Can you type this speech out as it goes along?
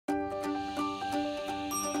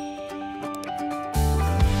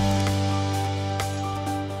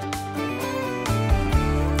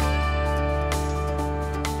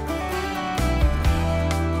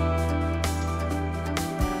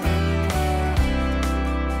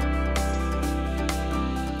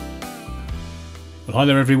Well, hi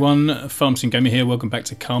there everyone, FarmSim Gamer here, welcome back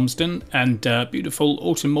to Calmsden, and beautiful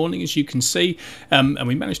autumn morning as you can see, and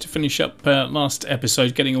we managed to finish up last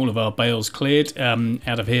episode getting all of our bales cleared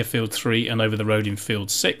out of here, field 3, and over the road in field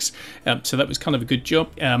 6, so that was kind of a good job,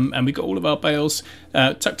 and we got all of our bales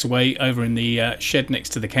tucked away over in the shed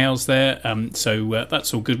next to the cows there, so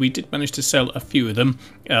that's all good. We did manage to sell a few of them,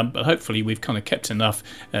 but hopefully we've kind of kept enough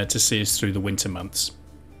to see us through the winter months.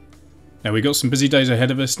 Now we've got some busy days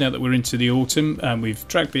ahead of us now that we're into the autumn. We've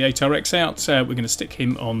dragged the 8RX out. We're going to stick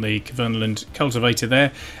him on the Cavernaland cultivator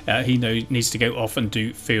there. He needs to go off and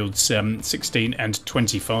do fields 16 and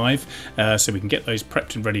 25 so we can get those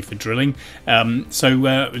prepped and ready for drilling.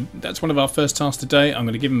 So that's one of our first tasks today. I'm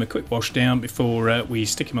going to give him a quick wash down before we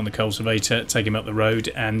stick him on the cultivator, take him up the road,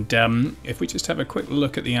 and if we just have a quick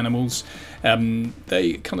look at the animals,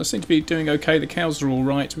 they kind of seem to be doing okay. The cows are all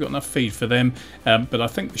right. We've got enough feed for them, but I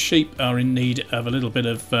think the sheep are in need of a little bit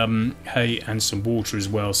of hay and some water as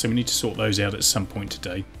well, so we need to sort those out at some point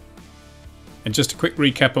today. And just a quick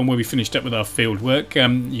recap on where we finished up with our field work.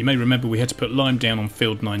 You may remember we had to put lime down on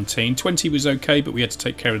field 19. 20 was okay, but we had to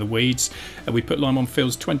take care of the weeds. We put lime on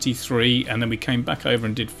fields 23, and then we came back over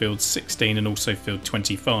and did field 16 and also field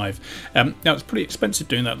 25. Now it's pretty expensive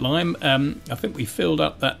doing that lime. I think we filled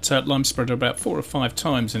up that lime spreader about 4 or 5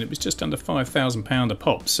 times, and it was just under £5,000 a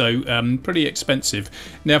pop, so pretty expensive.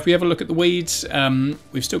 Now if we have a look at the weeds,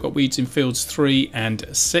 we've still got weeds in fields 3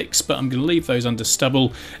 and 6, but I'm going to leave those under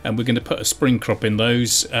stubble, and we're going to put a spring crop in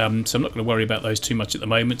those, so I'm not going to worry about those too much at the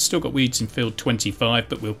moment. Still got weeds in field 25,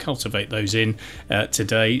 but we'll cultivate those in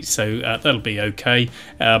today, so that'll be okay.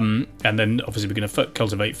 And then obviously we're going to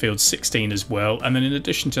cultivate field 16 as well, and then in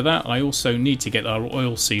addition to that I also need to get our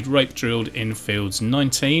oilseed rape drilled in fields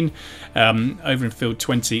 19, over in field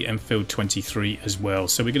 20 and field 23 as well,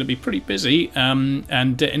 so we're going to be pretty busy,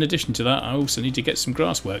 and in addition to that I also need to get some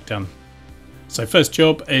grass work done. So first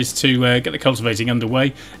job is to get the cultivating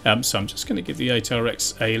underway, so I'm just going to give the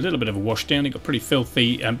 8RX a little bit of a wash down. He got pretty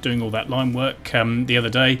filthy doing all that lime work the other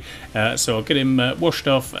day, so I'll get him washed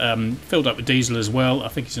off, filled up with diesel as well. I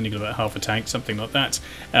think he's only got about half a tank, something like that,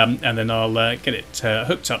 and then I'll get it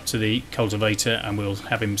hooked up to the cultivator and we'll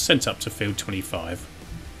have him sent up to field 25.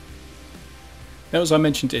 Now, as I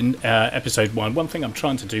mentioned in episode 1, one thing I'm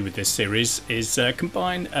trying to do with this series is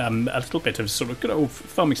combine a little bit of sort of good old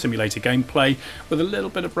farming simulator gameplay with a little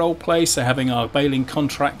bit of role play, so having our baling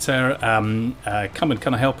contractor come and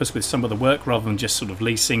kind of help us with some of the work rather than just sort of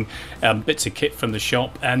leasing bits of kit from the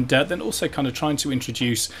shop, and then also kind of trying to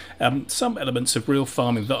introduce some elements of real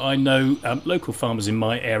farming that I know local farmers in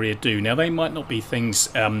my area do. Now, they might not be things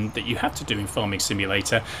that you have to do in Farming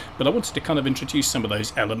Simulator, but I wanted to kind of introduce some of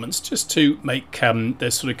those elements just to make their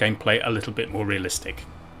sort of gameplay a little bit more realistic.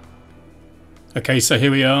 Okay, so here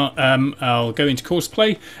we are. I'll go into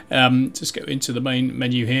courseplay, just go into the main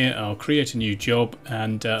menu here. I'll create a new job,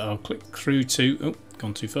 and I'll click through to,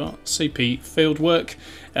 gone too far, CP field work,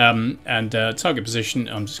 and target position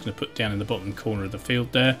I'm just going to put down in the bottom corner of the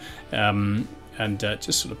field there, and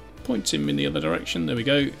just sort of point him in the other direction. There we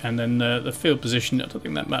go. And then the field position, I don't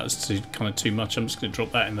think that matters too much. I'm just going to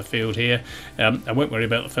drop that in the field here. I won't worry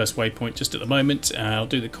about the first waypoint just at the moment. I'll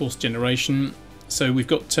do the course generation. So we've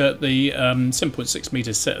got the 7.6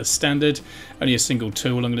 metres set as standard, only a single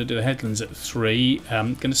tool. I'm going to do the headlands at 3.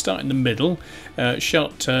 I'm going to start in the middle.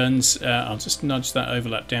 Sharp turns, I'll just nudge that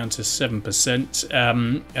overlap down to 7%,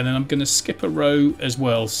 and then I'm going to skip a row as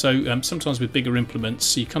well. So sometimes with bigger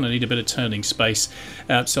implements you kind of need a bit of turning space.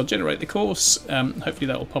 So I'll generate the course, hopefully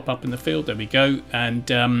that will pop up in the field. There we go,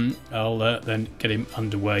 and I'll then get him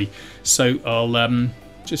underway. So I'll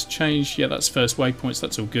just change, yeah, that's first waypoints,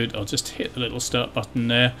 that's all good. I'll just hit the little start button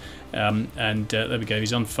there, and there we go,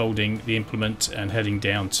 he's unfolding the implement and heading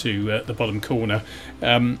down to the bottom corner.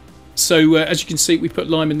 So as you can see, we put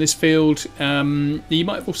lime in this field. You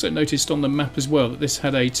might have also noticed on the map as well that this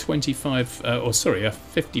had a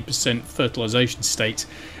 50% fertilisation state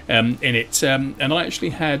in it, and I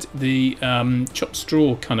actually had the chopped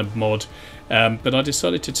straw kind of mod, but I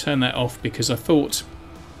decided to turn that off because I thought,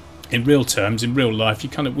 in real terms, in real life, you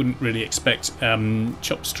kind of wouldn't really expect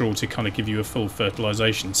chopped straw to kind of give you a full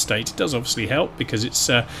fertilisation state. It does obviously help because it's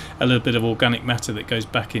a little bit of organic matter that goes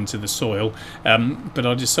back into the soil, but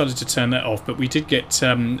I decided to turn that off. But we did get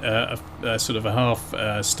a sort of a half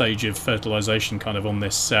stage of fertilisation kind of on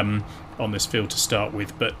this field to start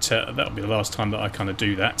with, but that'll be the last time that I kind of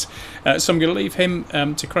do that. So I'm going to leave him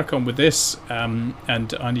to crack on with this, and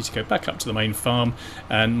I need to go back up to the main farm,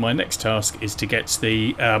 and my next task is to get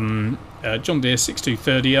the John Deere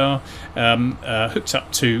 6230R hooked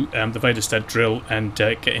up to the Vaderstad drill and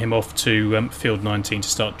get him off to field 19 to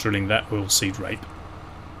start drilling that oilseed rape.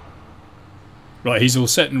 Right, he's all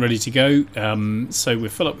set and ready to go. So we'll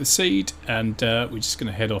fill up with seed, and we're just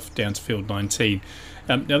going to head off down to field 19.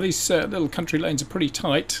 Now these little country lanes are pretty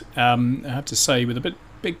tight, I have to say, with a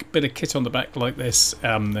big bit of kit on the back like this.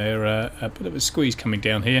 They're a bit of a squeeze coming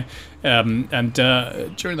down here. And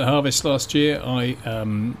during the harvest last year, I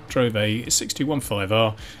drove a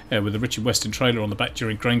 6215R with a Richard Weston trailer on the back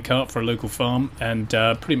during grain cart for a local farm, and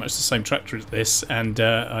pretty much the same tractor as this. And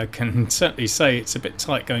I can certainly say it's a bit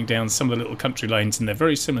tight going down some of the little country lanes, and they're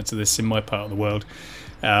very similar to this in my part of the world.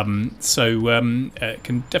 It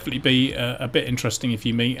can definitely be a bit interesting if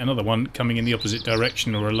you meet another one coming in the opposite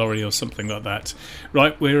direction, or a lorry or something like that.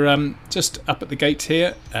 Right, we're just up at the gate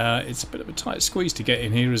here. It's a bit of a tight squeeze to get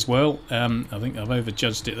in here as well. I think I've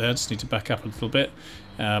overjudged it there. I just need to back up a little bit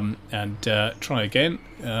and try again.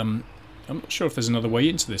 I'm not sure if there's another way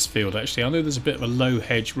into this field actually. I know there's a bit of a low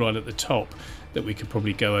hedge right at the top that we could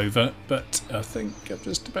probably go over, but I think I'm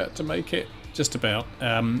just about to make it. Just about.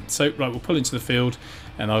 So right, we'll pull into the field,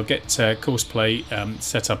 and I'll get courseplay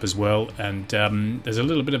set up as well. And there's a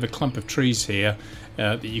little bit of a clump of trees here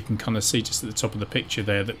that you can kind of see just at the top of the picture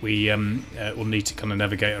there that we will need to kind of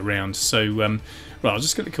navigate around. So right, I'll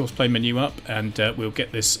just get the courseplay menu up, and we'll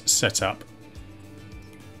get this set up.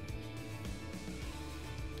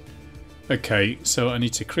 Okay, so I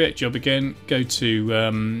need to create job again, go to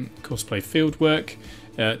courseplay fieldwork,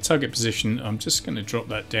 target position. I'm just going to drop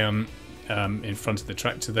that down in front of the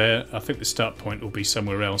tractor there. I think the start point will be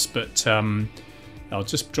somewhere else, but I'll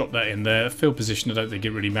just drop that in there. Field position, I don't think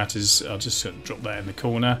it really matters. I'll just drop that in the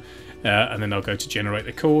corner, and then I'll go to generate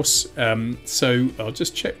the course. So I'll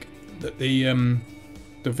just check that the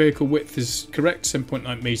vehicle width is correct,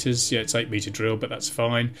 7.9 meters. Yeah, it's 8 meter drill, but that's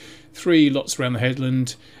fine. 3 lots around the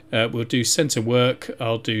headland. We'll do centre work.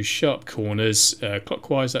 I'll do sharp corners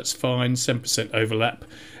clockwise. That's fine. 7% overlap,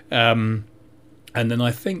 and then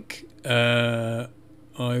I think I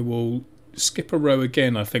will skip a row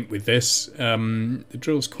again. I think with this, the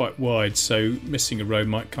drill's quite wide, so missing a row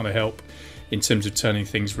might kind of help in terms of turning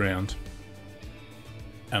things round.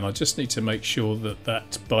 And I just need to make sure that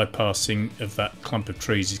that bypassing of that clump of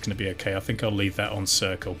trees is going to be okay. I think I'll leave that on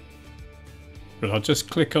circle. But I'll just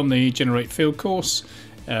click on the generate field course.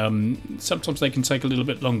 Sometimes they can take a little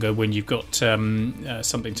bit longer when you've got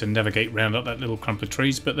something to navigate round up that little clump of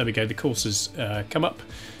trees, but there we go, the course has come up.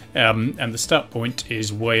 And the start point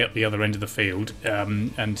is way up the other end of the field,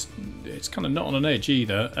 and it's kind of not on an edge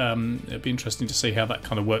either. It'll be interesting to see how that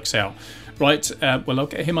kind of works out. Right, well, I'll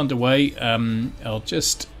get him underway. I'll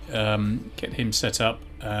just get him set up.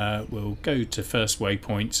 We'll go to first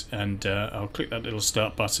waypoint, and I'll click that little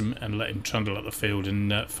start button and let him trundle up the field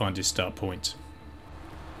and find his start point.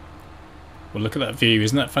 Well, look at that view,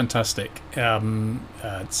 isn't that fantastic?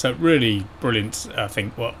 So really brilliant, I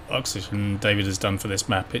think, what Oxygen David has done for this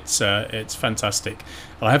map. It's fantastic.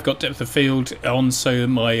 I have got depth of field on, so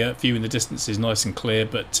my view in the distance is nice and clear,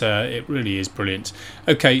 but it really is brilliant.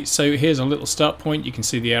 Okay, so here's a little start point. You can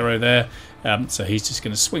see the arrow there. So he's just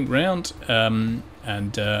going to swing round, and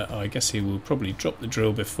I guess he will probably drop the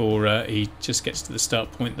drill before he just gets to the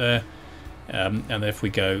start point there. And there we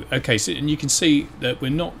go. Okay, so and you can see that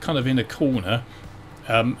we're not kind of in a corner,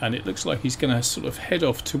 and it looks like he's going to sort of head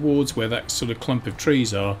off towards where that sort of clump of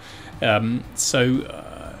trees are.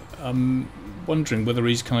 So I'm wondering whether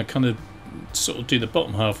he's kind of sort of do the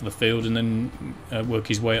bottom half of the field and then work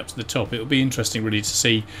his way up to the top. It'll be interesting really to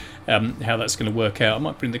see how that's going to work out. I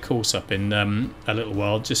might bring the course up in a little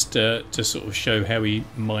while just to sort of show how he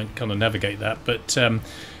might kind of navigate that, but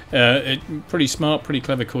pretty smart, pretty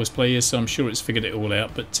clever course player, so I'm sure it's figured it all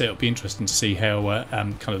out, but it'll be interesting to see how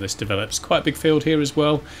kind of this develops. Quite a big field here as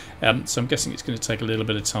well, so I'm guessing it's going to take a little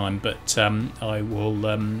bit of time, but I will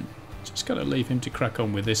just kind of leave him to crack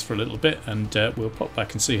on with this for a little bit, and we'll pop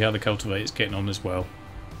back and see how the cultivator's getting on as well.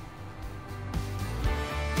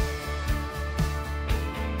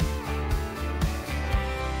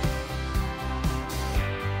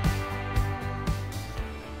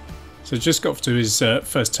 So just got off to his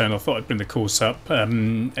first turn. I thought I'd bring the course up,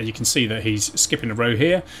 and you can see that he's skipping a row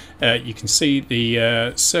here. You can see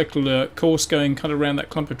the circular course going kind of around that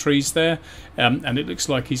clump of trees there, and it looks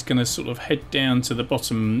like he's going to sort of head down to the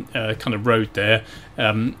bottom kind of road there,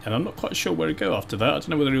 and I'm not quite sure where he'll go after that. I don't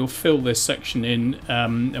know whether he'll fill this section in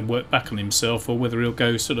and work back on himself, or whether he'll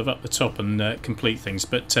go sort of up the top and complete things,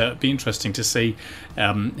 but it'll be interesting to see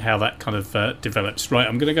how that kind of develops. Right,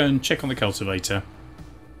 I'm going to go and check on the cultivator.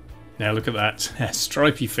 Now look at that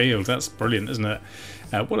stripy field. That's brilliant, isn't it?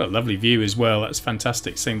 What a lovely view as well. That's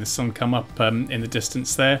fantastic, seeing the sun come up in the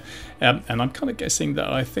distance there. And I'm kind of guessing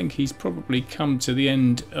that I think he's probably come to the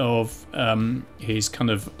end of his kind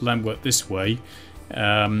of land work this way.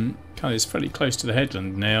 Kind of is fairly close to the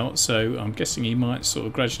headland now, so I'm guessing he might sort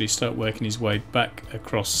of gradually start working his way back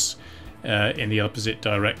across in the opposite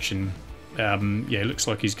direction. Yeah, it looks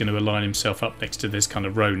like he's going to align himself up next to this kind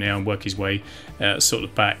of row now and work his way sort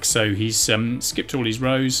of back. So he's skipped all his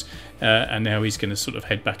rows and now he's going to sort of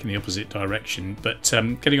head back in the opposite direction. But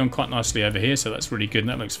getting on quite nicely over here, so that's really good, and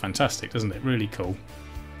that looks fantastic, doesn't it? Really cool.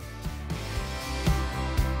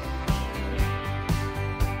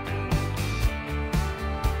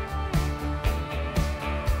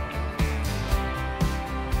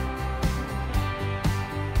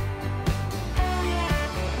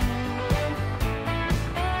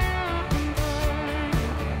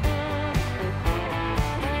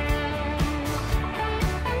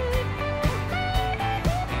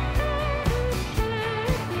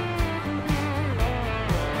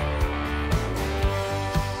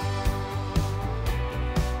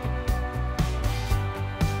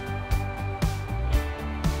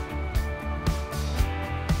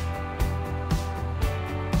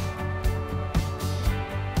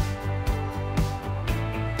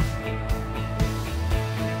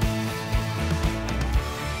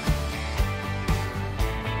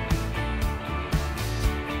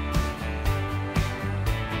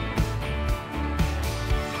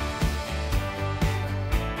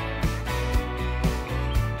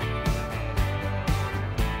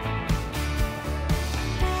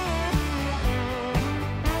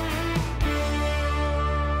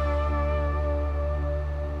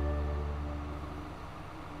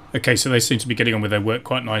 Okay, so they seem to be getting on with their work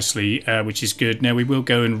quite nicely, which is good. Now we will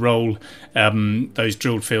go and roll those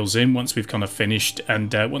drilled fields in once we've kind of finished,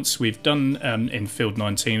 and once we've done in field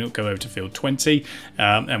 19, it'll go over to field 20,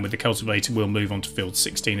 and with the cultivator we'll move on to field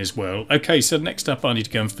 16 as well. Okay, so next up I need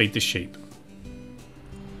to go and feed the sheep.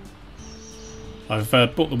 I've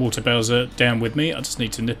brought the water bowser down with me. I just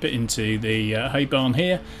need to nip it into the hay barn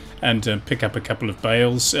here and pick up a couple of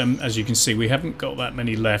bales. As you can see, we haven't got that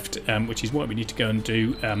many left, which is why we need to go and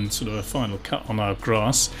do sort of a final cut on our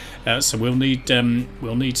grass. So we'll need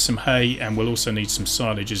some hay, and we'll also need some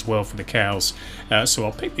silage as well for the cows. So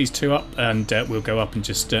I'll pick these two up, and we'll go up and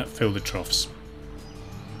just fill the troughs.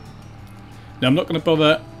 Now I'm not going to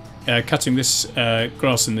bother cutting this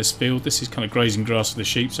grass in this field. This is kind of grazing grass for the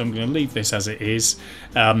sheep, so I'm going to leave this as it is,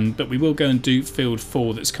 but we will go and do field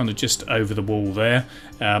 4 that's kind of just over the wall there.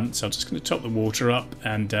 So I'm just going to top the water up,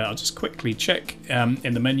 and I'll just quickly check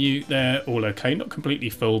in the menu there, all okay, not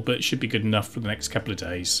completely full, but it should be good enough for the next couple of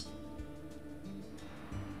days.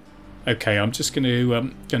 Okay, I'm just going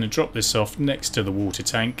to drop this off next to the water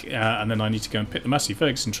tank, and then I need to go and pick the Massey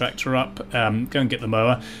Ferguson tractor up, go and get the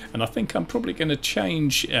mower, and I think I'm probably going to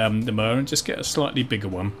change the mower and just get a slightly bigger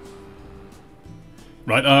one.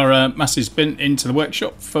 Right, our Massey's been into the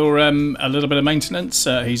workshop for a little bit of maintenance.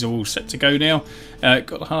 He's all set to go now.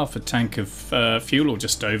 Got half a tank of fuel, or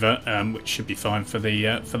just over, which should be fine for the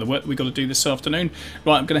work that we've got to do this afternoon.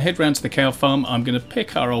 Right, I'm going to head round to the cow farm. I'm going to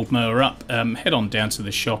pick our old mower up, head on down to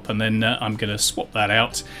the shop, and then I'm going to swap that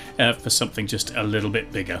out for something just a little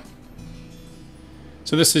bit bigger.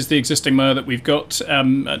 So this is the existing mower that we've got.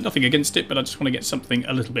 Nothing against it, but I just want to get something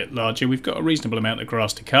a little bit larger. We've got a reasonable amount of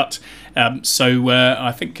grass to cut, so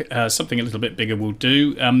I think something a little bit bigger will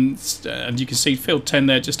do. And you can see field 10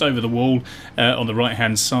 there, just over the wall on the right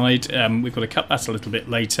hand side. We've got to cut that a little bit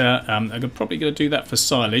later. I'm probably going to do that for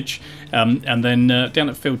silage, and then down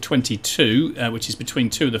at field 22, which is between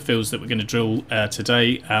two of the fields that we're going to drill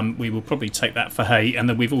today, we will probably take that for hay. And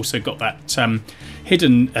then we've also got that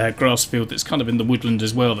hidden grass field that's kind of in the woodland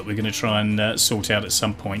as well that we're going to try and sort out at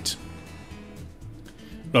some point.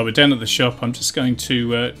 Right, we're down at the shop. I'm just going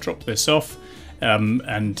to drop this off and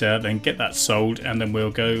then get that sold, and then we'll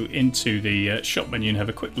go into the shop menu and have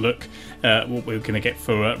a quick look at what we're going to get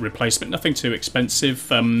for replacement. Nothing too expensive,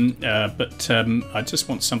 but I just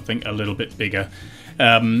want something a little bit bigger.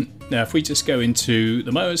 Now if we just go into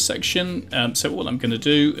the mowers section, so what I'm going to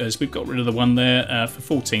do is we've got rid of the one there for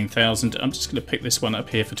 14,000. I'm just going to pick this one up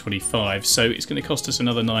here for 25, so it's going to cost us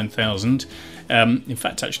another 9,000. In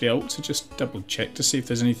fact, actually I ought to just double check to see if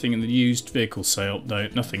there's anything in the used vehicle sale. No,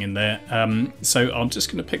 nothing in there. So I'm just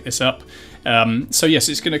going to pick this up. So yes,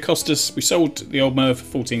 it's going to cost us, we sold the old mower for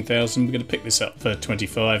 14,000, we're going to pick this up for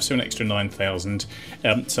 25, so an extra 9,000.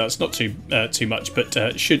 So it's not too much,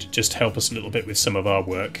 but should just help us a little bit with some of our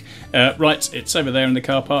work. Right, it's over there in the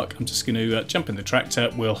car park. I'm just going to jump in the tractor,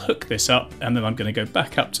 we'll hook this up, and then I'm going to go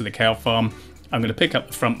back up to the cow farm. I'm going to pick up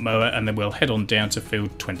the front mower, and then we'll head on down to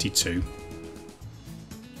field 22.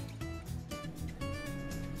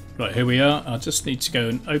 Right, here we are. I just need to go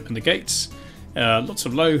and open the gates Lots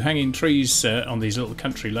of low-hanging trees on these little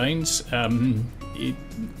country lanes.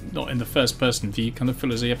 Not in the first-person view, you kind of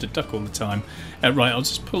feel as though you have to duck all the time. Right, I'll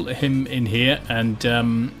just pull him in here,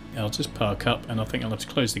 and I'll just park up, and I think I'll have to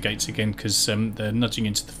close the gates again because they're nudging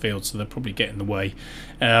into the field, so they'll probably get in the way.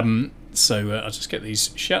 So I'll just get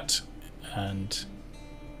these shut, and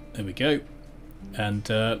there we go. And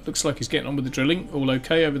looks like he's getting on with the drilling, all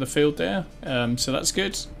okay over the field there, so that's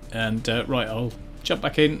good. And right, I'll jump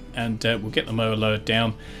back in, and we'll get the mower lowered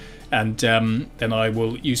down, and then I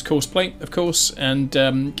will use courseplay, of course, and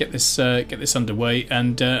get this underway.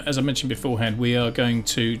 And as I mentioned beforehand, we are going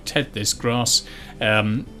to ted this grass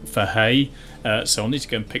for hay, so I'll need to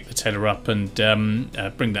go and pick the tedder up and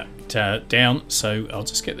bring that down. So I'll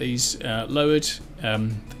just get these lowered. I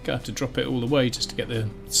think I have to drop it all the way just to get the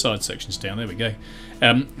side sections down. There we go.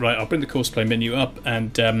 Right, I'll bring the courseplay menu up,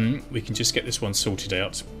 and we can just get this one sorted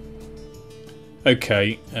out.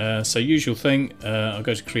 Okay, so usual thing, I'll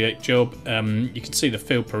go to create job. You can see the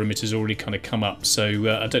field perimeter's already kind of come up, so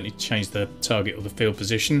I don't need to change the target or the field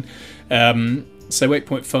position. So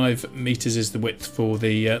 8.5 meters is the width for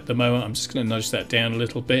the mower. I'm just going to nudge that down a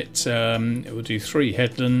little bit. It will do 3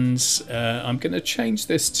 headlands. I'm going to change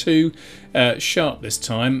this to sharp this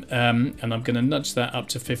time, and I'm going to nudge that up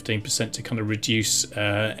to 15% to kind of reduce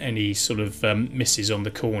any sort of misses on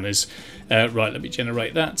the corners. Right, let me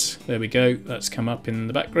generate that. There we go. That's come up in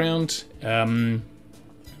the background, and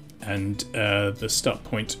the start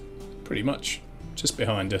point pretty much just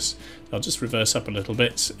behind us. I'll just reverse up a little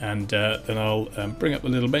bit, and then I'll bring up the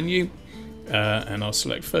little menu, and I'll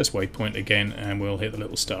select first waypoint again, and we'll hit the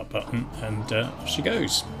little start button, and off she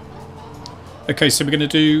goes. Okay, so we're going to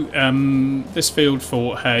do this field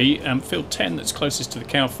for hay. Field 10 that's closest to the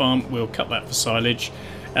cow farm, we'll cut that for silage.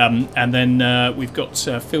 And then we've got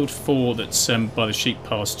field 4 that's by the sheep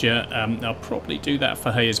pasture. I'll probably do that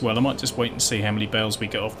for hay as well. I might just wait and see how many bales we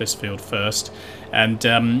get off this field first. And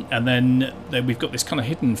then we've got this kind of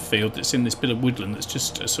hidden field that's in this bit of woodland that's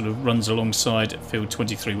just sort of runs alongside field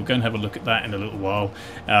 23. We'll go and have a look at that in a little while.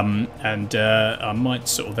 And I might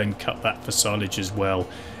sort of then cut that for silage as well.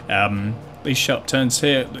 These sharp turns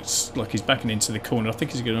here, it looks like he's backing into the corner. I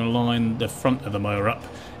think he's going to line the front of the mower up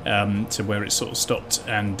to where it sort of stopped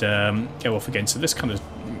and go off again. So this kind of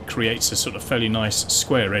creates a sort of fairly nice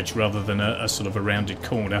square edge rather than a sort of a rounded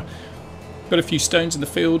corner. Got a few stones in the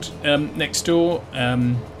field next door.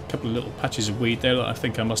 A couple of little patches of weed there that I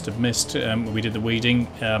think I must have missed when we did the weeding.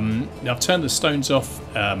 I've turned the stones off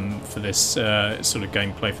for this sort of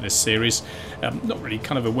gameplay for this series. Not really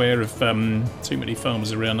kind of aware of too many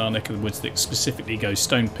farmers around our neck of the woods that specifically go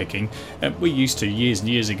stone picking. We used to years and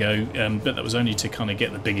years ago, but that was only to kind of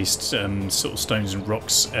get the biggest sort of stones and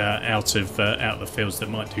rocks out of the fields that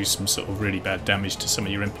might do some sort of really bad damage to some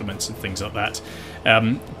of your implements and things like that.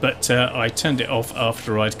 But I turned it off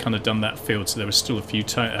after I'd kind of done that field, so there was still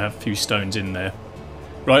a few stones in there.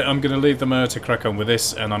 Right, I'm going to leave the mower to crack on with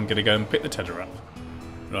this, and I'm going to go and pick the tedder up.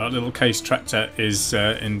 Right, little case tractor is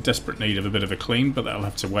in desperate need of a bit of a clean, but that'll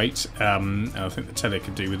have to wait. And I think the tedder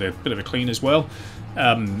could do with a bit of a clean as well.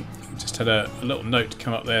 Just had a little note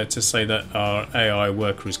come up there to say that our AI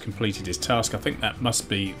worker has completed his task. I think that must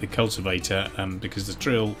be the cultivator, because the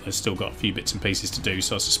drill has still got a few bits and pieces to do.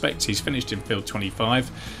 So I suspect he's finished in field 25.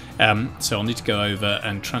 So I'll need to go over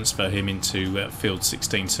and transfer him into field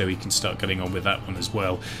 16 so he can start getting on with that one as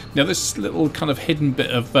well. Now this little kind of hidden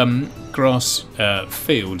bit of grass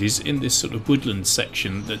field is in this sort of woodland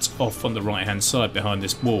section that's off on the right hand side behind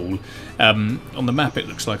this wall. On the map it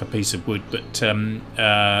looks like a piece of wood, but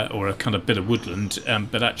or a kind of bit of woodland,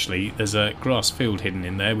 but actually there's a grass field hidden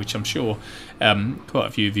in there, which I'm sure quite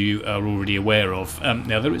a few of you are already aware of.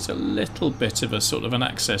 Now there is a little bit of a sort of an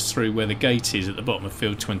access through where the gate is at the bottom of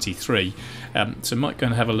field 23, so I might go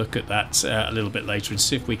and have a look at that a little bit later and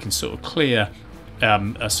see if we can sort of clear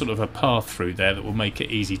a sort of a path through there that will make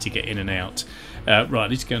it easy to get in and out. Right, I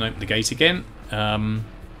need to go and open the gate again,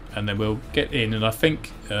 and then we'll get in, and I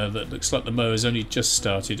think that looks like the mower's only just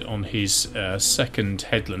started on his second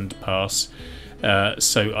headland pass.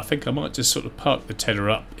 So I think I might just sort of park the tedder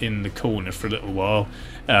up in the corner for a little while,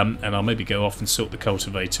 and I'll maybe go off and sort the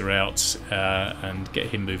cultivator out and get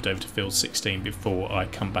him moved over to field 16 before I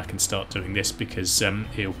come back and start doing this, because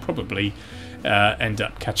he'll probably end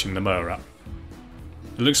up catching the mower up.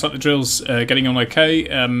 It looks like the drill's getting on okay.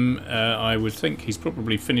 I would think he's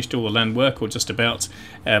probably finished all the land work, or just about,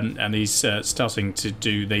 and he's starting to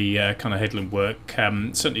do the kind of headland work,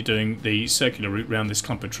 certainly doing the circular route around this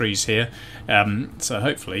clump of trees here. So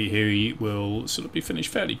hopefully he will sort of be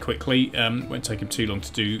finished fairly quickly. Won't take him too long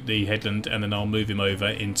to do the headland, and then I'll move him over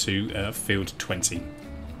into field 20.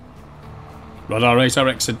 Right, our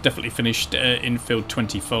 8RX had definitely finished in field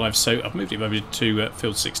 25, so I've moved him over to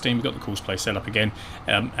field 16. We've got the courseplay set up again,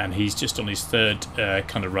 and he's just on his third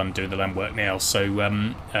kind of run doing the land work now, so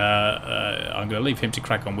I'm going to leave him to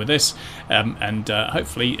crack on with this, and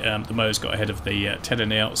hopefully the mower's got ahead of the tedder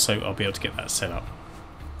now, so I'll be able to get that set up.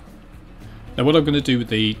 Now what I'm going to do with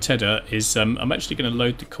the tedder is I'm actually going to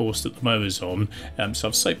load the course that the mower's on, so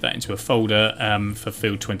I've saved that into a folder for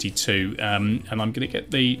field 22, and I'm going to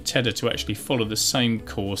get the tedder to actually follow the same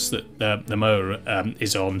course that the mower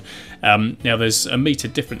is on. Now there's a metre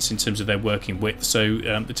difference in terms of their working width, so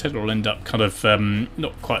the tedder will end up kind of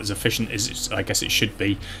not quite as efficient as I guess it should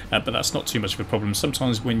be, but that's not too much of a problem.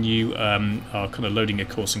 Sometimes when you are kind of loading a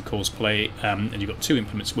course in courseplay and you've got two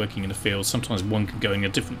implements working in the field, sometimes one can go in a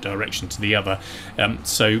different direction to the other.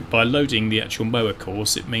 So by loading the actual mower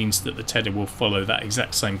course, it means that the tedder will follow that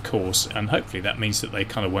exact same course, and hopefully that means that they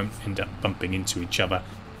kind of won't end up bumping into each other.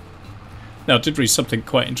 Now I did read something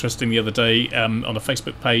quite interesting the other day on a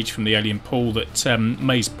Facebook page from the Alien Pool that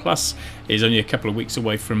Maize Plus is only a couple of weeks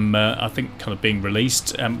away from I think kind of being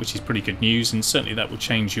released, which is pretty good news, and certainly that will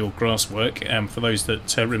change your grass work. For those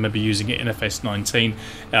that remember using it in FS19,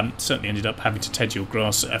 certainly ended up having to ted your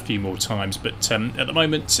grass a few more times, but at the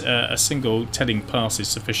moment a single tedding pass is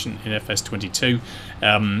sufficient in FS22,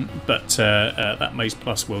 but that Maize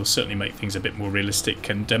Plus will certainly make things a bit more realistic.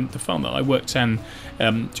 And the farm that I worked on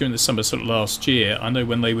during the summer sort of last year, I know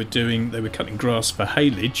when they were cutting grass for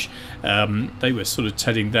haylage, they were sort of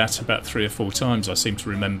tedding that about 3 or 4 times, I seem to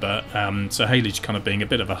remember. So haylage kind of being a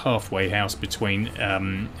bit of a halfway house between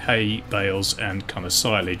hay bales and kind of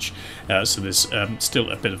silage. So there's still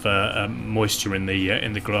a bit of moisture in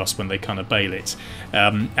the grass when they kind of bale it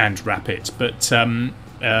and wrap it. But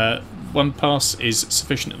one pass is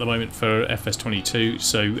sufficient at the moment for FS22,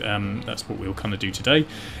 so that's what we'll kind of do today.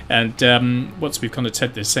 And once we've kind of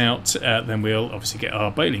tested this out, then we'll obviously get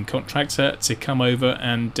our baling contractor to come over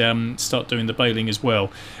and start doing the baling as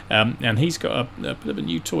well. And he's got a bit of a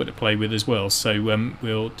new toy to play with as well, so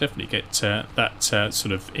we'll definitely get that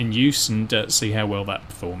sort of in use and see how well that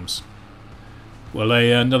performs. Well,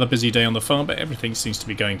 another busy day on the farm, but everything seems to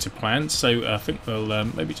be going to plan, so I think we'll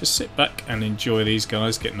maybe just sit back and enjoy these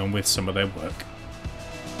guys getting on with some of their work.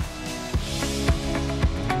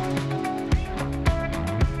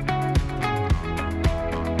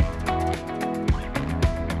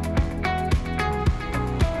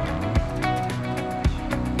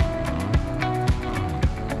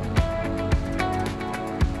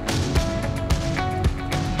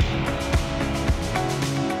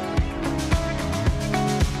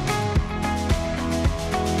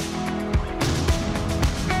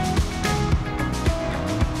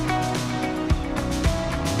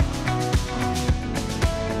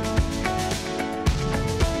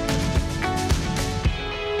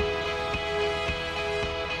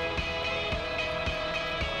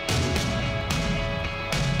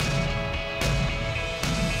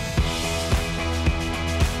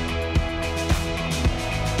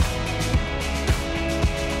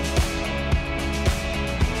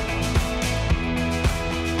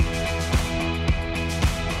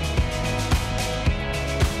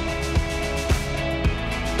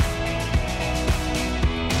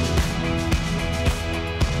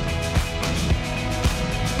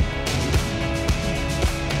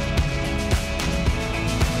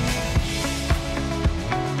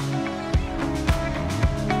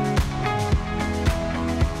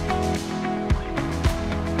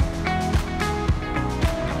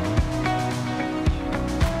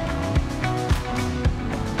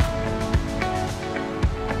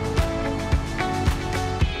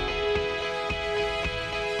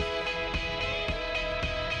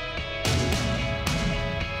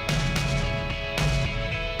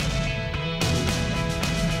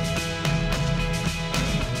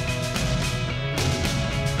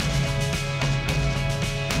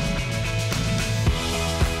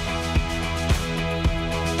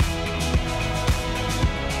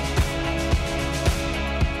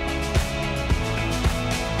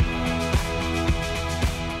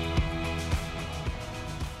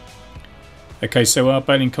 Okay, so our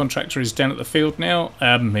baling contractor is down at the field now.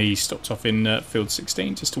 He stopped off in field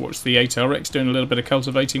 16 just to watch the 8RX doing a little bit of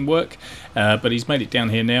cultivating work, but he's made it down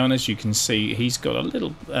here now, and as you can see, he's got a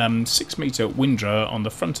little 6-metre windrow on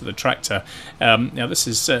the front of the tractor. Now this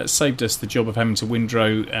has saved us the job of having to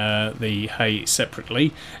windrow the hay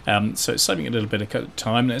separately, so it's saving a little bit of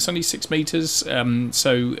time. Now it's only 6 metres,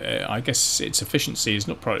 so I guess its efficiency is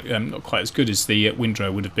not quite as good as the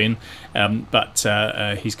windrow would have been, but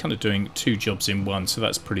he's kind of doing 2 jobs jobs in one, so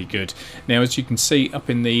that's pretty good. Now, as you can see up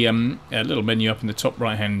in the little menu up in the top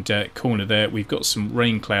right hand corner there, we've got some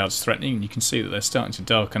rain clouds threatening. You can see that they're starting to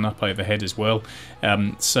darken up overhead as well.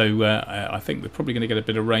 So I think we're probably going to get a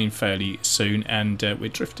bit of rain fairly soon, and we're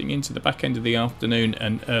drifting into the back end of the afternoon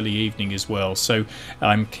and early evening as well. So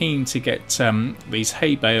I'm keen to get these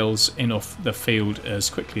hay bales in off the field as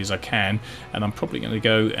quickly as I can, and I'm probably going to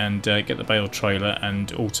go and get the bale trailer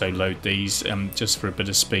and auto load these just for a bit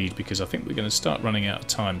of speed, because I think we're going to start running out of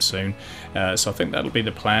time soon. So I think that'll be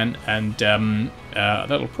the plan, and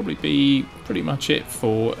that'll probably be pretty much it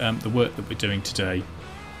for the work that we're doing today.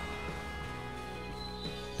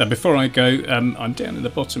 Now, before I go, I'm down at the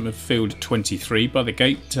bottom of field 23 by the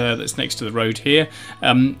gate that's next to the road here,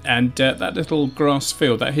 and that little grass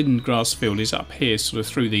field, that hidden grass field, is up here sort of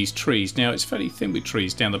through these trees. Now, it's fairly thin with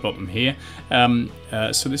trees down the bottom here,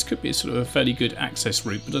 so this could be a sort of a fairly good access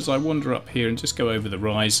route, but as I wander up here and just go over the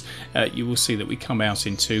rise, you will see that we come out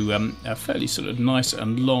into a fairly sort of nice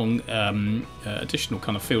and long additional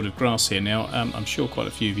kind of field of grass here. Now, I'm sure quite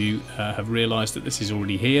a few of you have realised that this is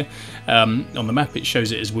already here. On the map it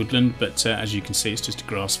shows it as woodland, but as you can see, it's just a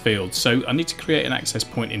grass field. So I need to create an access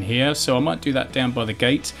point in here, so I might do that down by the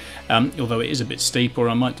gate, although it is a bit steep, or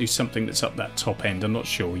I might do something that's up that top end. I'm not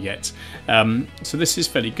sure yet. So this is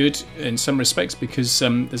fairly good in some respects, because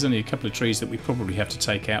there's only a couple of trees that we probably have to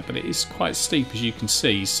take out, but it is quite steep, as you can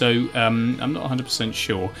see, so I'm not 100%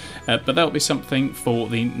 sure, but that'll be something for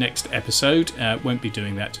the next episode. Won't be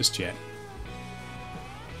doing that just yet.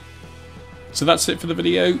 So that's it for the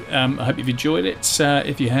video. I hope you've enjoyed it.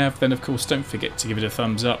 If you have, then of course don't forget to give it a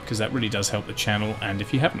thumbs up, because that really does help the channel, and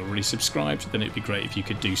if you haven't already subscribed, then it'd be great if you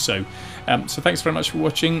could do so. So thanks very much for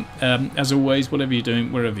watching. As always, whatever you're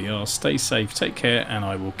doing, wherever you are, stay safe, take care, and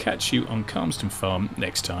I will catch you on Calmsden Farm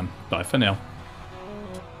next time. Bye for now.